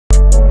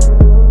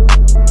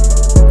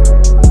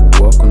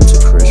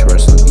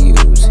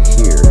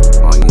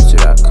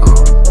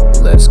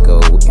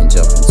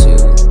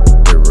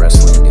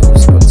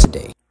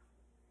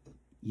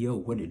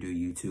what it do,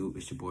 YouTube?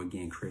 It's your boy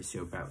again, Chris,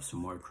 here back with some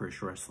more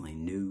Chris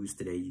Wrestling news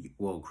today.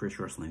 Well, Chris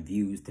Wrestling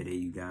views today,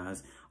 you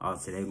guys.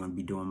 Today I'm going to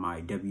be doing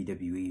my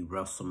WWE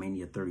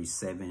Wrestlemania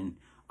 37,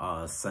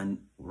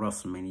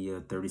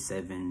 Wrestlemania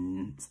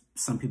 37.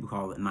 Some people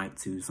call it Night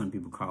 2. Some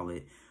people call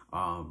it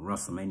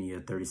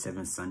Wrestlemania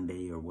 37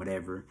 Sunday or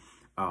whatever.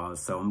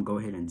 So I'm going to go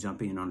ahead and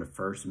jump in on the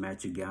first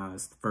match, you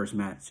guys. The first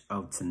match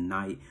of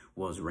tonight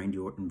was Randy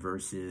Orton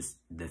versus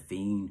The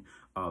Fiend.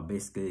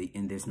 Basically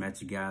in this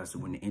match, you guys,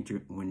 when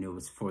it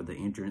was for the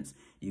entrance,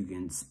 you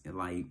can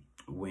like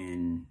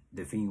when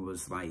The Fiend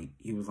was like,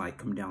 he was like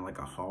coming down like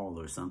a hall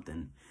or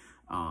something,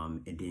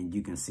 and then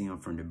you can see him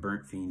from the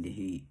Burnt Fiend.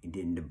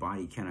 Then the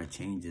body kind of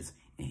changes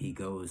and he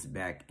goes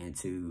back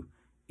into,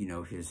 you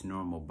know, his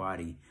normal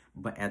body.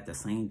 But at the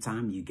same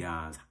time, you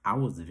guys, I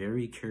was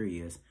very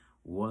curious,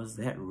 was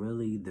that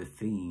really The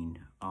Fiend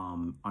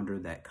under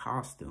that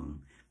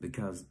costume?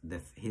 Because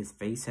his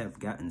face have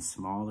gotten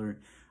smaller.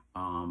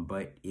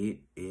 But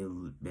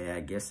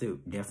I guess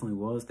it definitely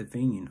was The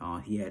Fiend.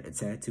 He had a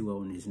tattoo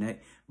on his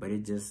neck, but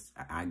it just,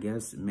 I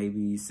guess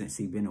maybe since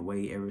he been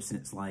away ever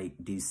since like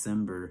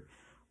December,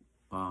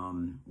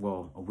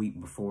 well, a week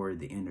before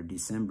the end of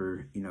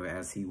December, you know,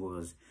 as he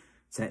was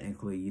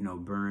technically, you know,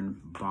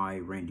 burned by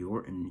Randy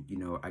Orton, you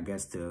know, I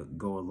guess to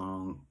go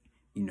along,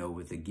 you know,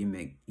 with the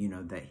gimmick, you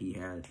know, that he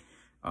had,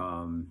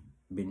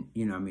 been,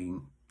 you know, I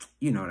mean,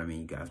 you know what I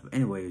mean, guys. But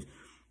anyways,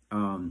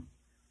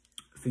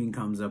 Fiend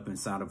comes up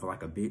inside of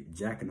like a big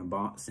Jack in the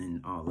Box,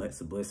 and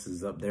Alexa Bliss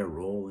is up there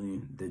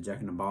rolling the Jack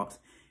in the Box,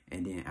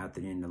 and then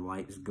after then the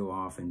lights go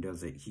off and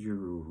does a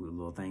hero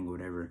little thing,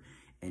 whatever,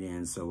 and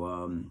then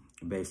so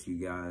basically,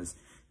 guys,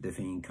 The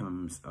Fiend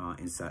comes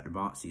inside the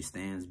box. He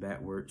stands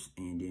backwards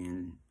and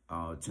then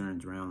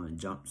turns around and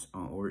jumps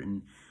on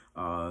Orton.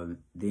 So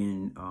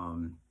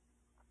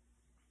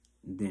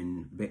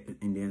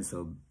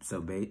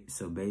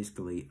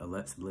basically,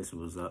 Alexa Bliss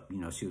was up. You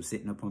know, she was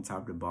sitting up on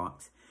top of the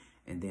box.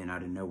 And then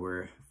out of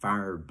nowhere,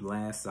 fire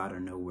blasts out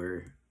of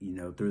nowhere, you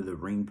know, through the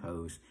ring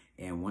post.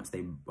 And once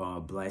they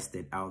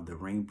blasted out the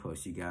ring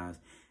post, you guys,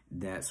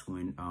 that's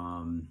when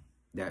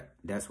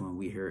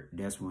we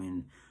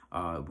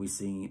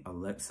seen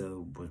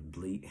Alexa was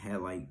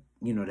had like,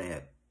 you know,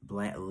 that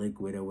black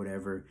liquid or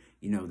whatever,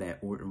 you know, that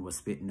Orton was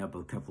spitting up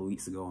a couple of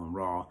weeks ago on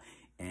Raw.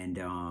 And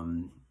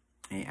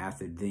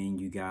after then,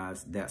 you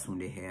guys, that's when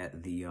they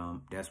had the,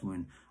 that's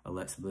when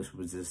Alexa Bliss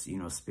was just, you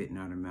know, spitting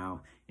out her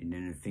mouth. And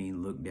then The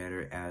Fiend looked at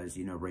her as,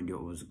 you know, Randy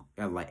Orton was,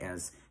 like,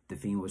 as The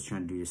Fiend was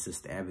trying to do his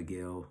sister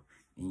Abigail.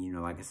 And, you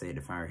know, like I said,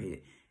 the fire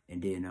hit.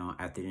 And then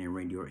after then,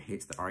 Randy Orton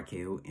hits the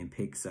RKO and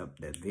picks up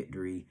the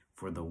victory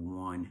for the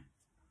 1,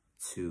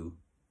 2,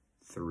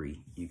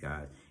 3, you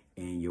guys.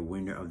 And your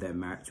winner of that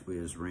match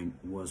was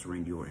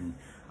Randy Orton.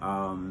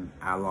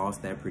 I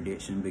lost that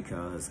prediction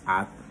because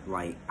I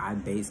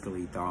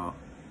basically thought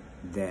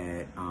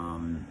that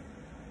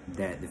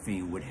that The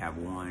Fiend would have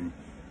won,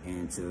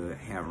 and to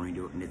have Randy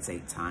Orton to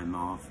take time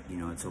off, you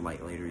know, until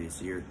like later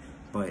this year.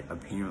 But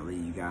apparently,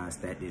 you guys,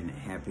 that didn't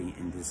happen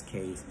in this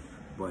case.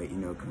 But, you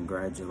know,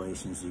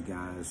 congratulations, you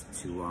guys,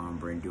 to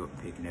Randy Orton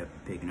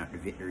picking up the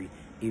victory,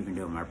 even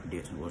though my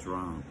prediction was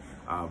wrong.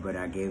 But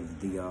I gave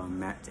the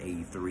match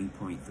a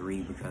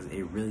 3.3 because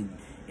it really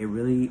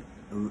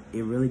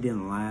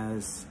didn't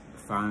last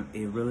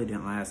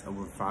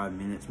over 5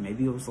 minutes.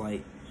 Maybe it was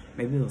 4.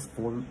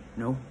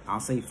 No,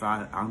 I'll say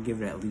 5. I'll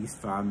give it at least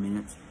 5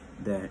 minutes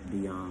that the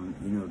you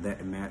know, that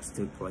the match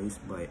took place.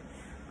 But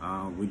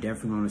we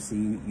definitely want to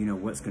see, you know,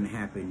 what's going to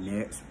happen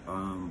next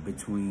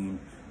between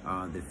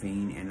The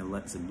Fiend and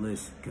Alexa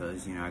Bliss,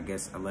 because, you know, I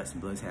guess Alexa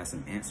Bliss has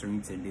some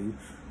answering to do,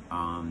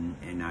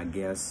 and I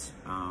guess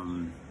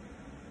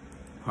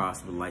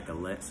possibly like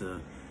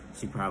Alexa,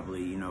 she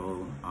probably, you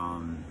know,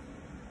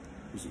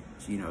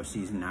 you know,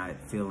 she's not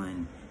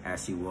feeling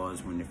as she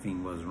was when The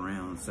Fiend was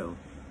around, so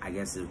I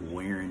guess it's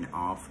wearing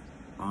off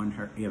on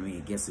her. I mean,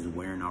 I guess it's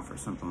wearing off or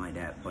something like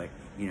that, but,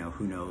 you know,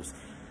 who knows.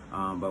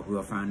 But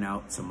we'll find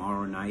out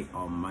tomorrow night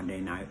on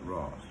Monday Night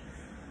Raw.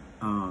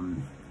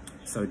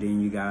 So then,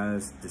 you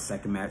guys, the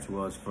second match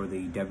was for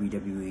the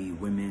WWE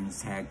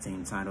Women's Tag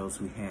Team titles.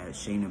 We had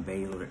Shayna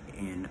Baszler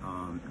and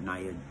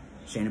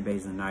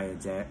Nia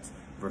Jax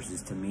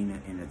versus Tamina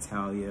and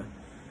Natalya.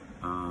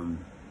 And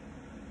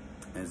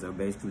so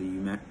basically,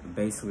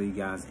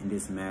 guys, in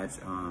this match,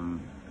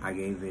 I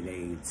gave it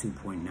a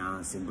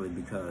 2.9 simply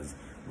because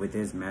with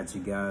this match,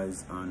 you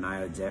guys,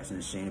 Nia Jax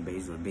and Shayna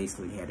Baszler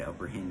basically had the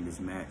upper hand in this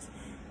match.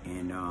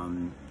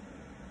 And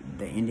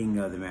the ending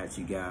of the match,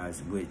 you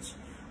guys, which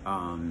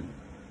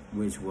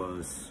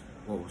was,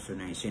 what was her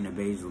name? Shayna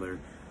Baszler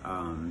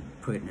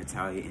put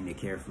Natalya in the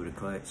care for the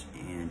clutch,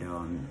 and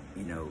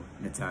you know,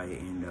 Natalya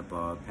ended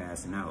up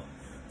passing out.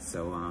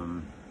 So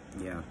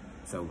yeah,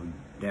 so we're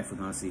definitely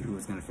gonna see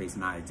who's gonna face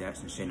Nia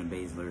Jax and Shayna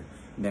Baszler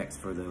next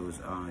for those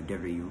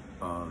WWE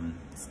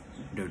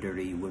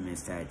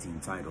Women's Tag Team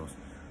titles.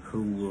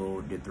 Who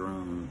will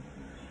dethrone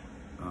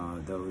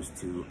those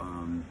two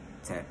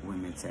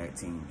women's tag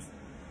teams?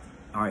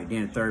 All right,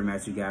 then the third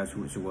match, you guys,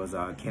 which was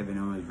Kevin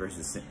Owens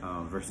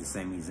versus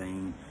Sami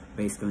Zayn.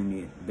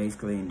 basically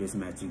in this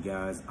match, you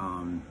guys,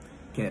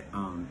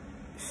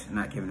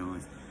 not Kevin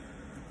Owens,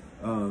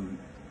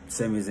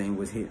 Sami Zayn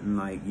was hitting,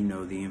 like, you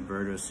know, the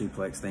inverter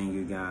suplex thing,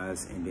 you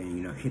guys, and then,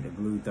 you know, hit the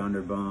blue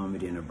thunder bomb,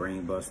 and then a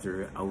brain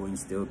buster.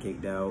 Owens still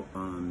kicked out.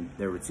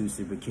 There were 2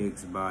 super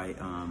kicks by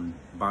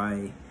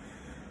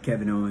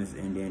Kevin Owens,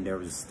 and then there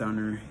was a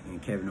stunner,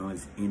 and Kevin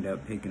Owens ended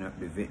up picking up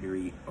the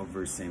victory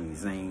over Sami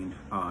Zayn.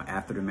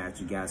 After the match,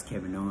 you guys,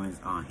 Kevin Owens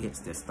hits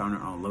the stunner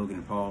on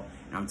Logan Paul,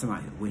 and I'm talking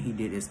about when he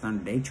did his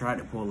stunner, they tried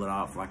to pull it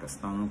off like a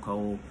Stone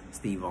Cold,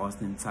 Steve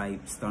Austin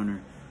type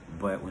stunner,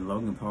 but when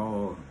Logan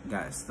Paul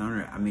got a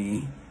stunner, I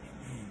mean,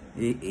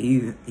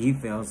 he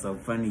felt so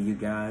funny, you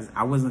guys.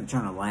 I wasn't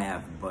trying to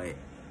laugh, but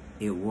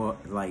it was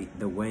like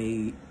the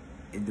way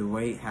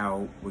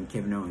how when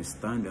Kevin Owens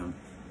stunned him,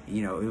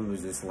 you know, it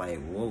was just like,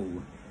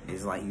 whoa.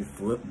 It's like he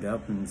flipped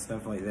up and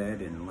stuff like that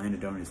and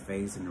landed on his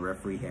face, and the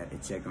referee had to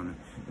check on him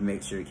to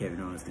make sure Kevin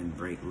Owens didn't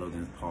break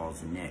Logan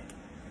Paul's neck.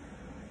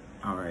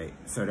 Alright,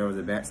 so there was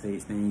a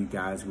backstage thing, you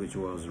guys, which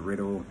was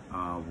Riddle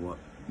what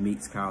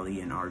meets Khali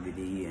and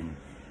RVD, and,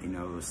 you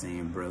know,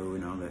 saying bro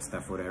and all that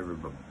stuff, whatever,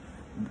 but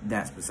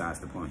that's besides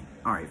the point.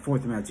 Alright,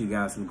 fourth match, you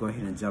guys. We'll go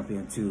ahead and jump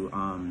into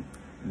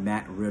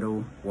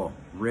Riddle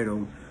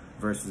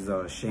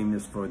versus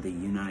Sheamus for the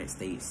United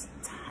States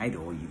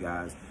title, you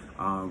guys.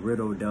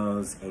 Riddle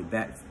does a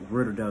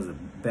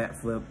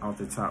backflip off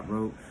the top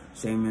rope.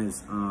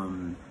 Sheamus,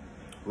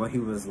 well, he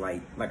was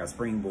like a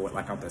springboard,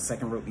 like off the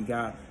second rope he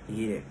got.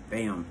 He hit it,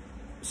 bam.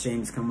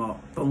 Sheamus come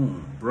up,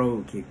 boom,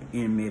 bro kick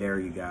in midair,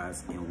 you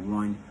guys. And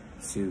 1,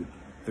 2,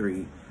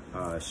 3.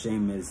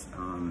 Sheamus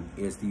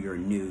is your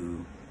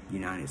new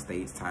United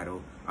States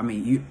title. I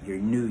mean, your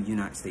new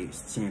United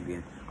States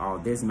champion.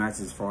 This match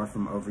is far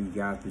from over, you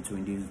guys,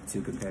 between these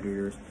 2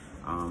 competitors.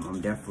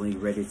 I'm definitely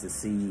ready to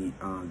see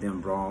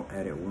them brawl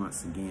at it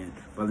once again.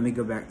 But let me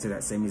go back to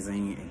that Sami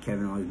Zayn and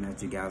Kevin Owens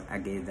match, you guys. I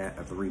gave that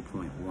a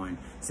 3.1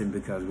 simply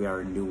because we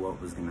already knew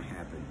what was going to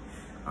happen.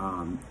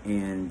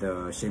 And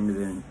the Sheamus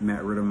and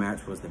Matt Riddle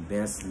match was the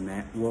best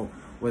match. Well,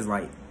 was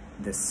like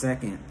the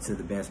second to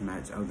the best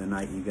match of the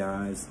night, you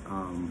guys.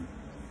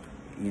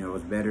 You know, it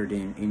was better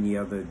than any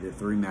other the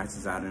 3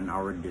 matches I done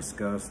already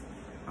discussed.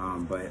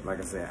 But like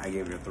I said, I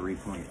gave it a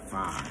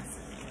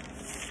 3.5.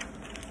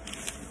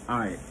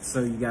 Alright,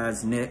 so you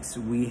guys, next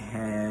we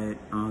had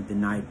the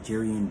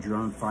Nigerian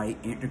drum fight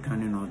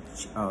intercontinental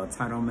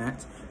title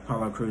match.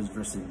 Apollo Crews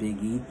versus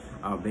Big E.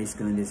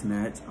 Basically in this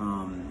match,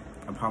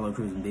 Apollo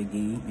Crews and Big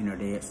E, you know,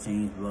 they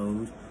exchanged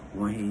blows.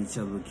 One hit each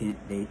other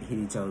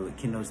with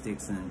kendo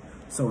sticks and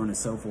so on and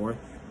so forth.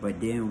 But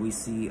then we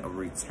see a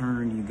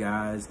return, you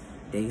guys.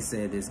 They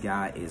said this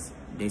guy is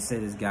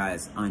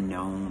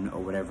unknown or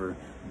whatever,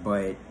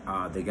 but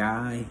the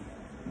guy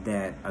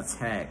that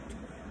attacked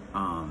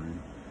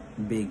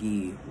Big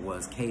E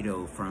was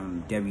Kato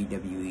from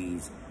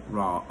WWE's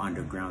Raw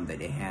Underground that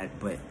they had,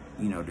 but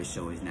you know, the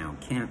show is now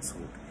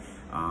canceled.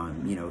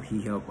 You know,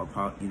 he helped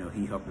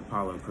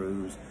Apollo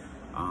Crews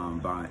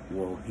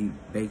he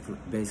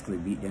basically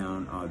beat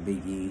down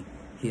Big E,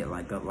 hit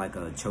like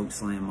a choke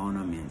slam on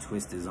him and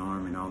twist his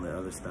arm and all the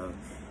other stuff,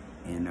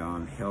 and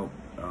helped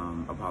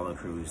Apollo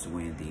Crews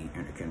win the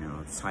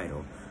Intercontinental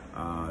title.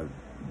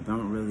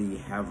 Don't really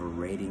have a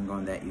rating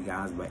on that, you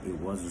guys, but it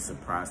was a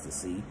surprise to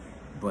see.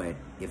 But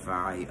if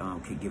I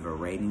could give a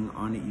rating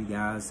on it, you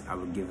guys, I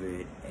would give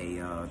it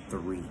a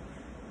 3.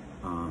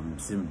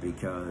 Simply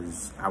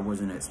because I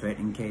wasn't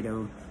expecting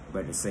Kato,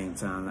 but at the same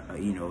time,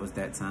 you know, it was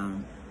that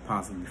time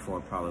possibly for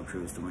Apollo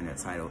Crews to win that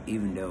title,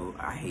 even though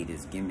I hate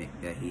his gimmick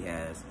that he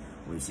has,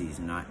 which he's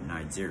not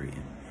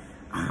Nigerian.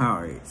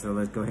 Alright, so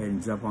let's go ahead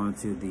and jump on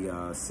to the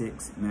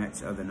 6th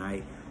match of the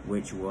night,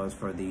 which was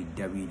for the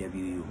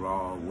WWE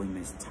Raw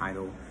Women's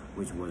title,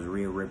 which was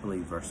Rhea Ripley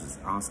versus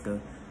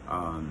Asuka.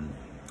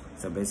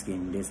 So basically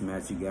in this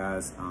match, you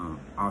guys,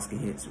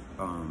 Asuka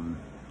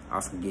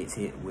gets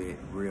hit with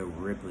Rhea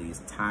Ripley's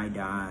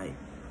riptide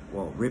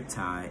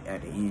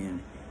at the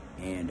end.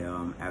 And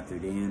after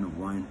then,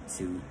 1,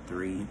 2,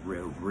 3,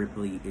 Rhea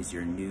Ripley is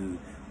your new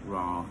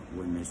Raw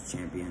Women's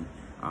Champion.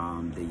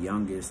 The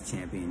youngest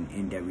champion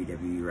in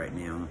WWE right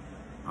now,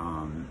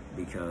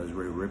 because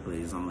Rhea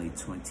Ripley is only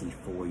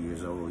 24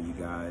 years old, you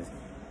guys.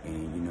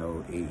 And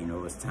it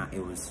was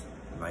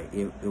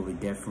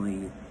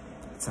definitely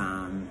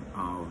time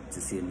to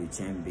see a new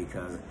champion,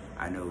 because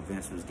I know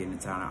Vince was getting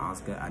tired of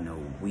Asuka. I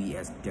know we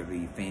as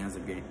WWE fans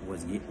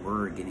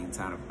were getting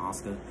tired of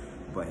Asuka,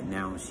 but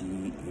now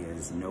she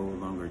is no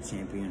longer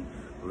champion.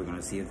 We're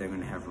gonna see if they're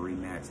gonna have a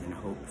rematch, and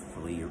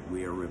hopefully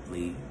Rhea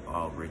Ripley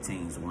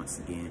retains once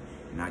again.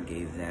 And I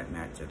gave that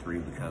match a 3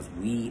 because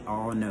we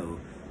all know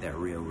that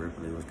Rhea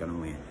Ripley was gonna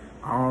win.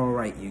 All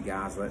right, you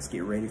guys, let's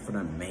get ready for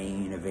the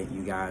main event,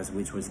 you guys,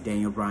 which was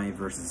Daniel Bryan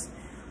versus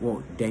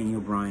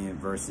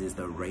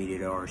the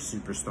Rated R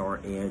Superstar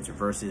Edge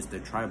versus the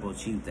Tribal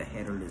Chief, the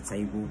head of the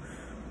table,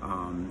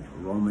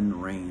 Roman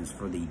Reigns,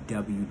 for the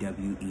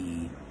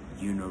WWE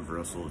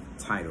Universal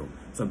title.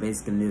 So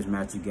basically, in this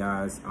match, you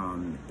guys,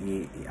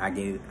 I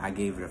gave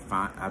it a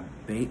 5.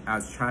 I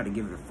tried to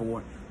give it a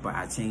 4, but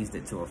I changed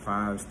it to a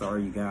 5-star.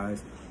 You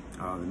guys,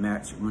 the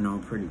match went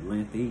on pretty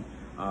lengthy.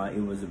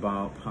 It was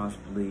about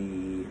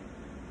possibly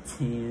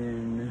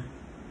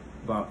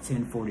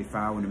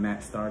 10:45 when the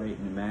match started,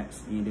 and the match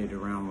ended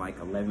around like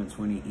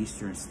 11:20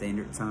 Eastern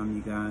Standard Time,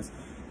 you guys.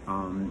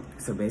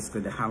 So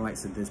basically, the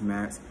highlights of this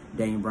match: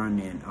 Daniel Bryan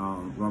and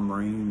Roman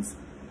Reigns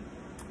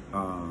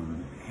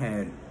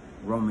had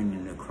Roman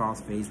in the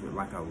crossface with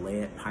like a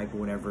lead pipe or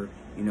whatever,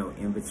 you know,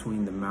 in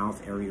between the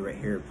mouth area right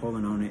here,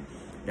 pulling on it.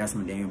 That's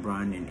when Daniel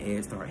Bryan and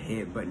Ed start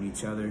headbutting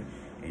each other,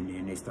 and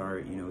then they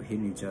start, you know,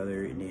 hitting each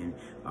other, and then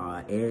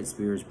Ed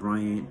spears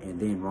Bryan, and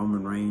then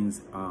Roman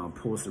Reigns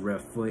pulls the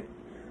ref foot.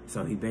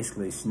 So he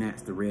basically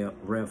snatched the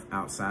ref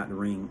outside the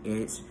ring.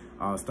 Edge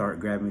start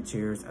grabbing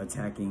chairs,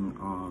 attacking,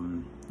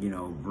 you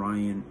know,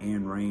 Bryan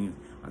and Reigns.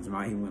 He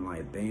went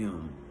like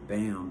bam,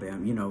 bam,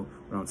 bam. You know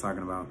what I'm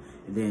talking about.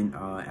 And then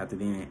after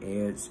then,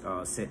 Edge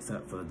sets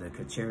up for the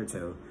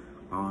concerto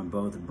on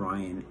both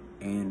Bryan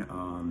and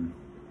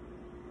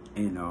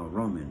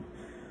Roman.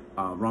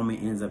 Roman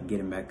ends up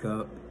getting back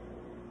up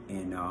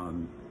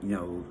and you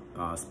know,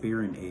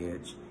 spearing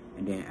Edge.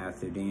 And then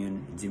after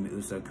then, Jimmy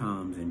Uso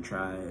comes and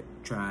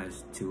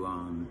tries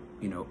to,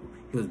 you know,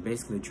 he was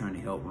basically trying to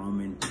help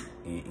Roman,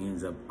 and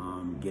ends up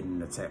getting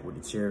attacked with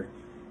the chair.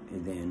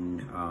 And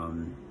then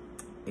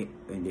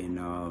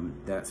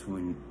that's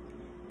when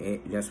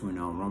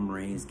Roman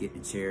Reigns get the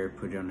chair,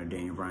 put it under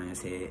Daniel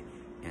Bryan's head,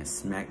 and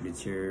smack the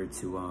chair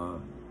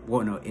to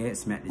well, no, Ed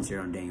smacked the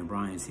chair on Daniel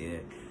Bryan's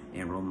head,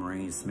 and Roman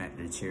Reigns smacked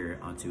the chair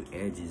onto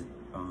Edge's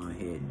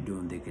head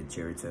doing the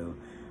concerto.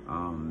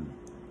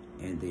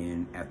 And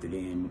then after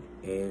then,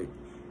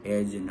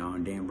 Edge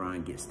and Daniel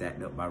Bryan get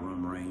stacked up by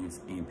Roman Reigns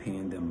and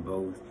pin them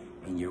both.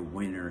 And your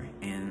winner,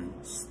 and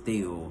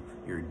still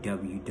your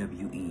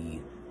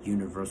WWE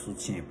Universal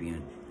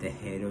Champion, the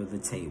head of the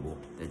table,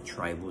 the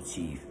Tribal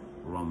Chief,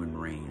 Roman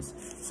Reigns.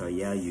 So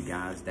yeah, you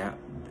guys, that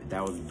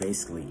was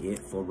basically it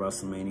for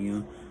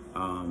WrestleMania.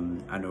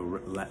 I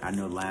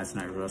know last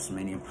night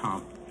WrestleMania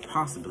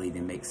possibly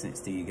didn't make sense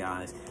to you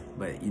guys,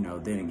 but you know,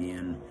 then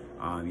again,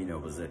 you know,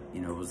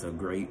 it was a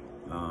great,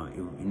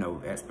 you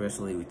know,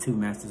 especially with 2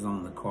 matches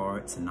on the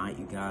card tonight,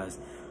 you guys,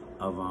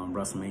 of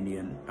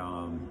WrestleMania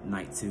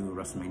night 2,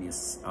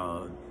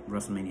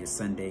 WrestleMania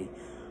Sunday.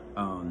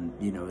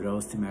 You know,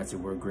 those 2 matches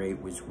were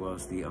great, which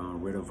was the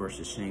Riddle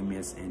versus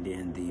Sheamus, and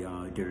then the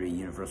WWE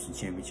Universal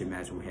Championship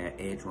match we had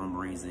Edge, Roman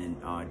Reigns,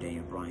 and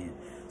Daniel Bryan.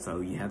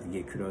 So you have to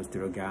give kudos to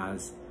the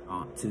guys,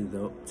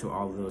 to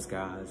all of those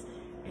guys,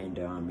 and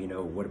you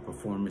know, what a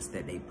performance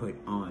that they put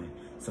on.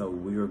 So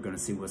we are going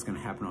to see what's going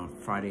to happen on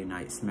Friday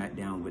Night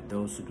SmackDown with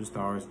those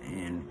superstars.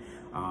 And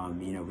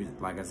you know,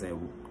 like I said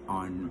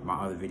on my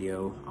other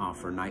video,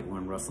 for night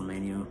 1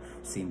 WrestleMania,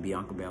 seen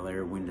Bianca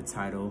Belair win the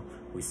title.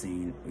 We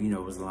seen, you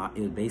know,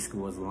 it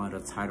basically was a lot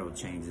of title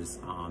changes,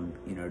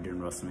 you know, during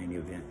WrestleMania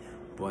event.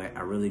 But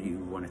I really do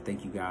want to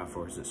thank you guys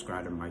for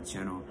subscribing to my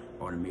channel.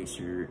 I want to make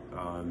sure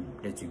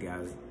that you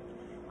guys,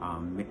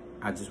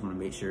 I just want to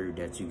make sure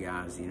that you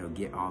guys, you know,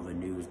 get all the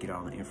news, get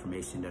all the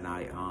information that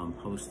I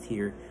post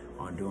here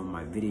on doing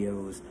my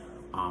videos.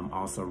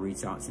 Also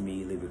reach out to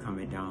me, leave a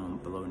comment down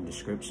below in the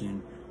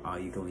description.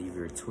 You can leave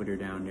your Twitter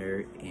down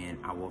there, and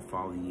I will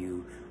follow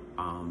you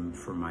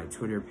for my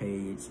Twitter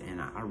page.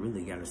 And I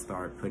really got to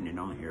start putting it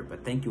on here.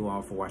 But thank you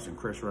all for watching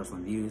Chris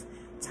Wrestling Views.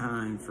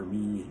 Time for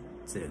me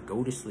to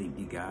go to sleep,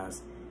 you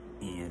guys.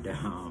 And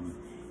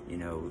you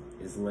know,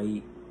 it's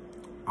late,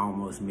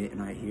 almost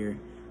midnight here,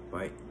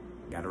 but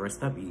gotta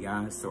rest up, you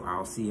guys. So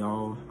I'll see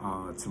y'all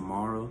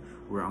tomorrow,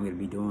 where I'm gonna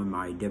be doing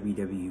my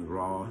WWE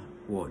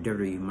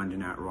Monday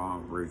Night Raw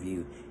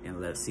review,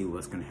 and let's see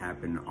what's gonna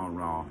happen on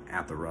Raw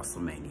after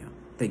WrestleMania.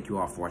 Thank you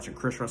all for watching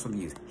Chris Wrestling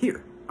Views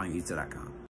here on YouTube.com.